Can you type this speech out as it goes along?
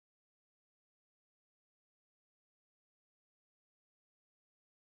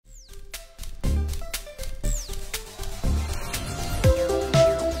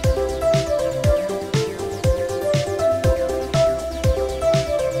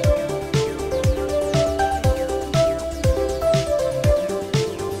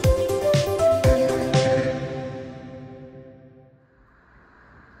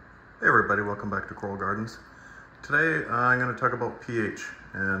coral gardens. Today I'm going to talk about pH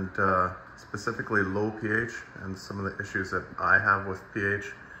and specifically low pH and some of the issues that I have with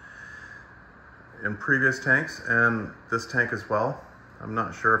pH in previous tanks and this tank as well. I'm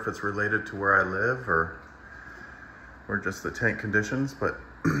not sure if it's related to where I live or just the tank conditions, but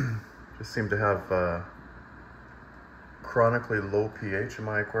just seem to have chronically low pH in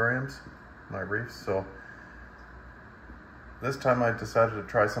my aquariums, my reefs. So this time I decided to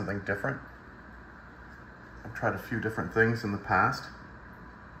try something different. I've tried a few different things in the past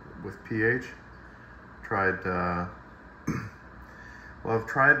with pH. I've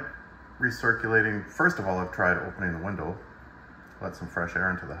tried recirculating. First of all, I've tried opening the window, let some fresh air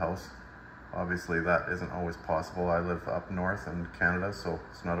into the house. Obviously that isn't always possible. I live up north in Canada, so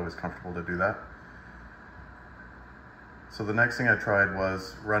it's not always comfortable to do that. So the next thing I tried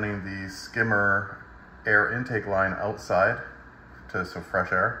was running the skimmer air intake line outside to some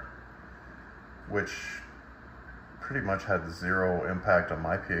fresh air, which pretty much had zero impact on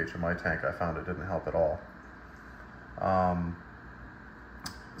my pH in my tank. I found it didn't help at all.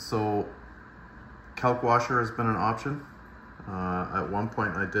 So calc washer has been an option. At one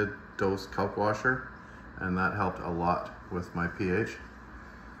point I did dose calc washer and that helped a lot with my pH.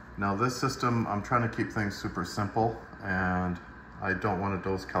 Now this system, I'm trying to keep things super simple and I don't want to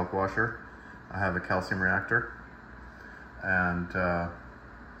dose calc washer. I have a calcium reactor, and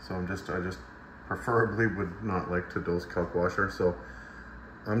so I just preferably would not like to dose calc washer. So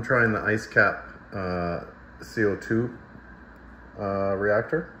I'm trying the ice cap CO2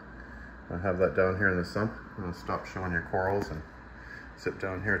 reactor. I have that down here in the sump. I'm gonna stop showing you corals and sit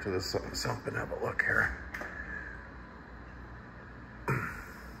down here to the sump and have a look here.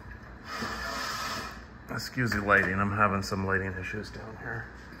 Excuse the lighting, I'm having some lighting issues down here.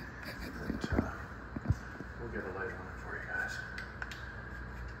 And, we'll get a light on it for you guys.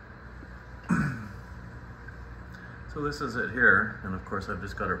 So this is it here, and of course I've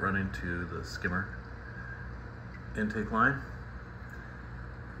just got it running to the skimmer intake line.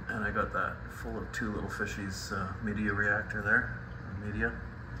 And I got that full of two little fishies media reactor there. Media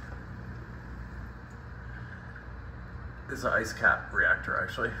is an ice cap reactor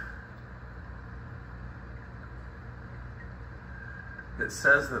actually. It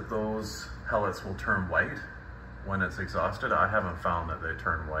says that those pellets will turn white when it's exhausted. I haven't found that they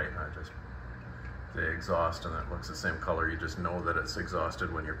turn white. They exhaust and it looks the same color. You just know that it's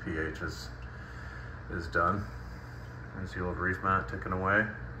exhausted when your pH is done. There's the old reef mat ticking away.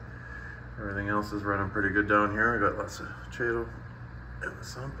 Everything else is running pretty good down here. I got lots of chaeto in the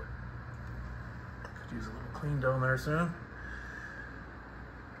sump. Could use a little clean down there soon.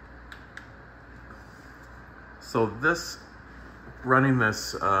 So running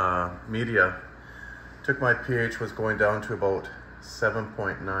this media took my pH was going down to about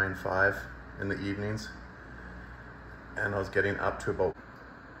 7.95 in the evenings, and I was getting up to about,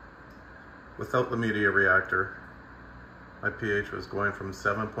 without the media reactor, my pH was going from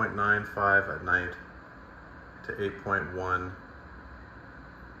 7.95 at night to 8.1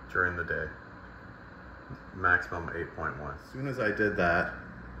 during the day, maximum 8.1. As soon as I did that,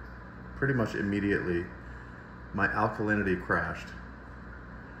 pretty much immediately my alkalinity crashed.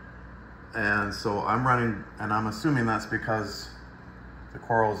 And so I'm running, and I'm assuming that's because the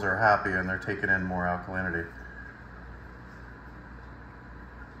corals are happy and they're taking in more alkalinity.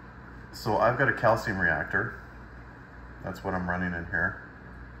 So I've got a calcium reactor. That's what I'm running in here.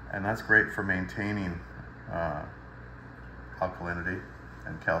 And that's great for maintaining alkalinity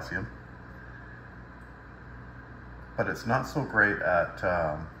and calcium. But it's not so great at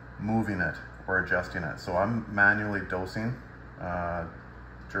moving it or adjusting it. So I'm manually dosing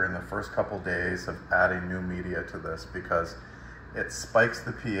during the first couple days of adding new media to this, because it spikes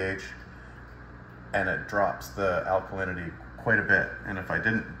the pH and it drops the alkalinity quite a bit. And if I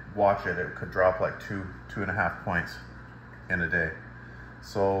didn't watch it, it could drop like 2.5 points in a day.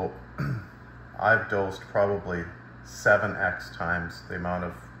 So I've dosed probably 7x times the amount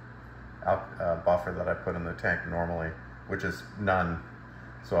of buffer that I put in the tank normally, which is none.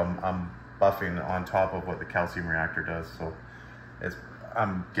 So I'm buffing on top of what the calcium reactor does. So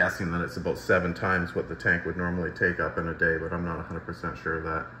I'm guessing that it's about 7 times what the tank would normally take up in a day, but I'm not 100% sure of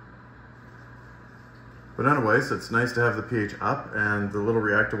that. But anyways, it's nice to have the pH up, and the little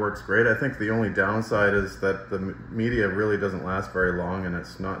reactor works great. I think the only downside is that the media really doesn't last very long and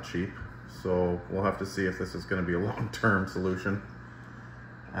it's not cheap. So we'll have to see if this is going to be a long-term solution.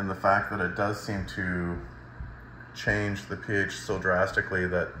 And the fact that it does seem to change the pH so drastically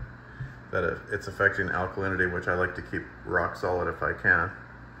that it's affecting alkalinity, which I like to keep rock solid if I can,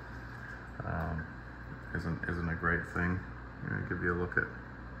 isn't a great thing. I'm gonna give you a look at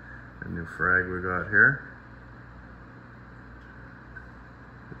A new frag we got here.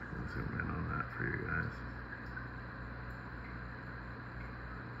 I'll zoom in on that for you guys.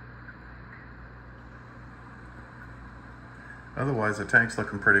 Otherwise, the tank's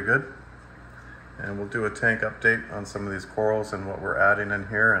looking pretty good. And we'll do a tank update on some of these corals and what we're adding in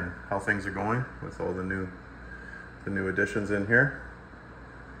here and how things are going with all the new additions in here.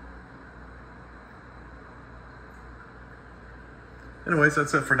 Anyways,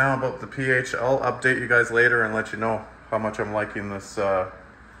 that's it for now about the pH. I'll update you guys later and let you know how much I'm liking this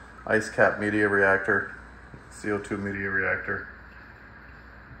ice cap media reactor, CO2 media reactor.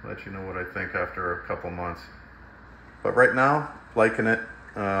 Let you know what I think after a couple months. But right now, liking it.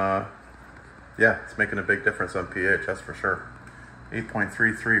 Yeah, it's making a big difference on pH, that's for sure.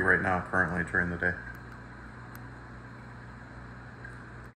 8.33 right now currently during the day.